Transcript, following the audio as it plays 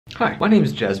Hi, my name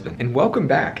is Jesben, and welcome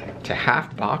back to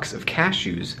Half Box of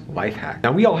Cashews Life Hack.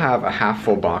 Now we all have a half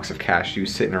full box of cashews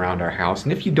sitting around our house,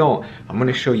 and if you don't, I'm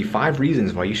gonna show you 5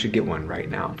 reasons why you should get one right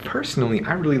now. Personally,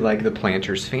 I really like the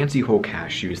Planters Fancy Whole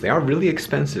Cashews. They are really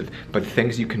expensive, but the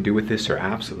things you can do with this are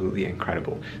absolutely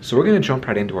incredible. So we're gonna jump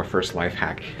right into our first life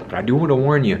hack, but I do wanna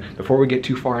warn you, before we get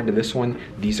too far into this one,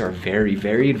 these are very,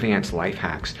 very advanced life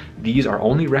hacks. These are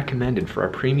only recommended for our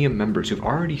premium members who've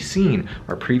already seen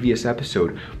our previous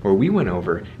episode where we went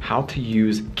over how to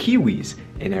use kiwis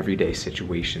in everyday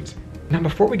situations. Now,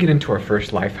 before we get into our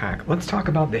first life hack, let's talk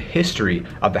about the history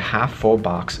of the half full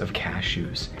box of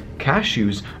cashews.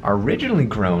 Cashews are originally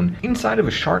grown inside of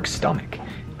a shark's stomach.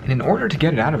 And in order to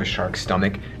get it out of a shark's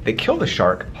stomach, they kill the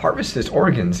shark, harvest its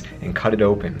organs, and cut it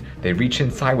open. They reach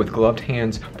inside with gloved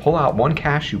hands, pull out 1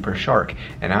 cashew per shark,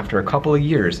 and after a couple of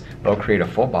years, they'll create a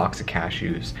full box of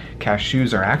cashews.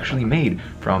 Cashews are actually made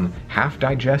from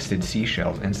half-digested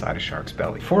seashells inside a shark's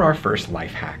belly. For our first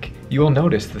life hack, you will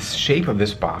notice the shape of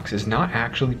this box is not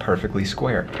actually perfectly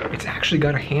square. It's actually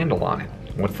got a handle on it.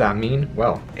 What's that mean?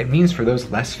 Well, it means for those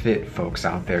less fit folks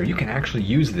out there, you can actually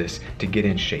use this to get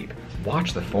in shape.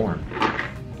 Watch the form.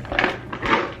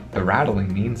 The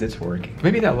rattling means it's working.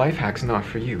 Maybe that life hack's not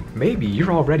for you. Maybe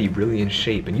you're already really in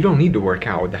shape and you don't need to work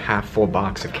out with the half full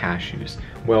box of cashews.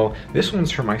 Well, this one's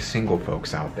for my single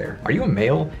folks out there. Are you a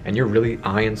male and you're really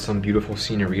eyeing some beautiful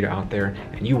senorita out there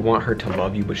and you want her to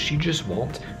love you, but she just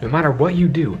won't? No matter what you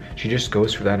do, she just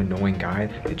goes for that annoying guy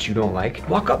that you don't like.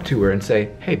 Walk up to her and say,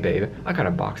 "Hey babe, I got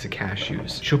a box of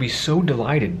cashews." She'll be so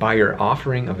delighted by your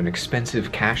offering of an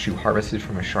expensive cashew harvested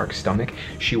from a shark's stomach,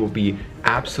 she will be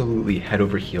absolutely head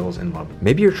over heels in love.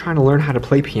 Maybe you're trying to learn how to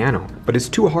play piano, but it's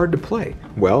too hard to play.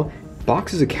 Well,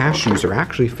 boxes of cashews are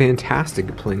actually fantastic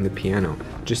at playing the piano.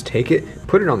 Just take it,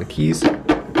 put it on the keys, and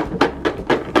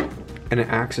it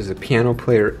acts as a piano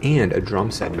player and a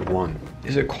drum set in one.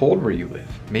 Is it cold where you live?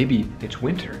 Maybe it's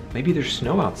winter. Maybe there's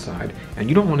snow outside and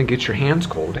you don't want to get your hands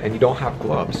cold and you don't have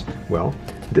gloves. Well,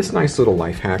 this nice little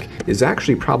life hack is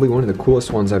actually probably one of the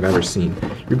coolest ones I've ever seen.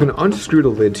 You're going to unscrew the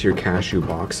lid to your cashew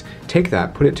box, take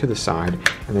that, put it to the side,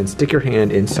 and then stick your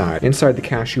hand inside. Inside the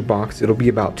cashew box, it'll be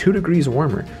about 2 degrees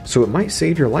warmer, so it might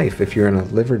save your life if you're in a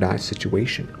live or die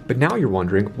situation. But now you're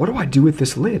wondering, what do I do with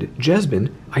this lid?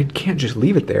 Jesben, I can't just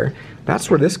leave it there. That's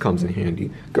where this comes in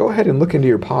handy. Go ahead and look into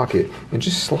your pocket and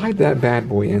just slide that bad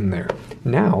boy in there.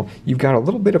 Now, you've got a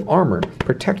little bit of armor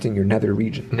protecting your nether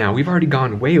region. Now, we've already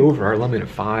gone way over our limit of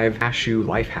 5 cashew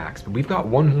life hacks, but we've got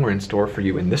one more in store for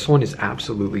you, and this one is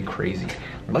absolutely crazy.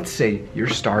 Let's say you're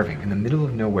starving in the middle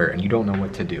of nowhere and you don't know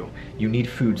what to do. You need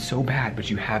food so bad,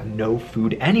 but you have no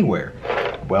food anywhere.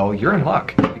 Well, you're in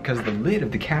luck because the lid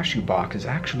of the cashew box is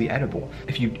actually edible.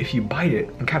 If you bite it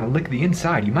and kind of lick the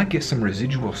inside, you might get some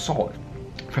residual salt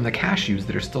from the cashews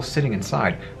that are still sitting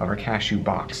inside of our cashew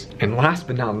box. And last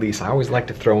but not least, I always like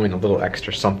to throw in a little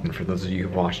extra something for those of you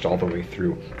who've watched all the way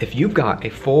through. If you've got a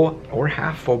full or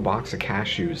half full box of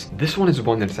cashews, this one is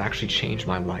one that's actually changed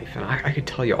my life. And I could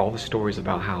tell you all the stories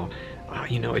about how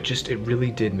it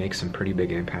really did make some pretty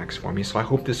big impacts for me. So I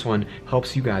hope this one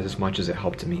helps you guys as much as it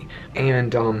helped me.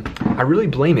 And I really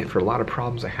blame it for a lot of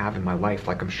problems I have in my life,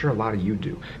 like I'm sure a lot of you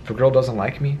do. If a girl doesn't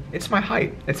like me, it's my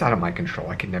height. It's out of my control.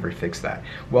 I can never fix that.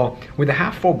 Well, with a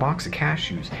half full box of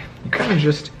cashews, you kind of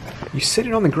you sit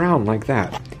it on the ground like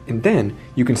that. And then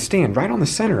you can stand right on the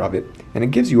center of it, and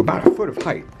it gives you about a foot of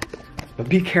height. But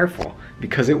be careful,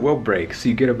 because it will break, so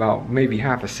you get about maybe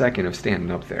half a second of standing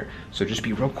up there. So just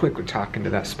be real quick with talking to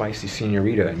that spicy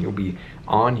senorita and you'll be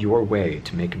on your way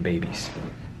to making babies.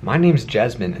 My name's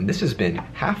Jesben, and this has been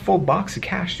Half Full Box of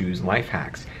Cashews Life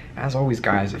Hacks. As always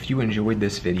guys, if you enjoyed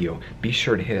this video, be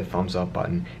sure to hit a thumbs up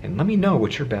button and let me know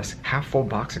what your best half full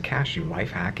box of cashew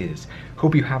life hack is.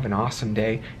 Hope you have an awesome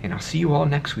day, and I'll see you all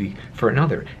next week for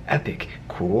another epic,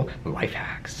 cool life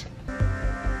hacks.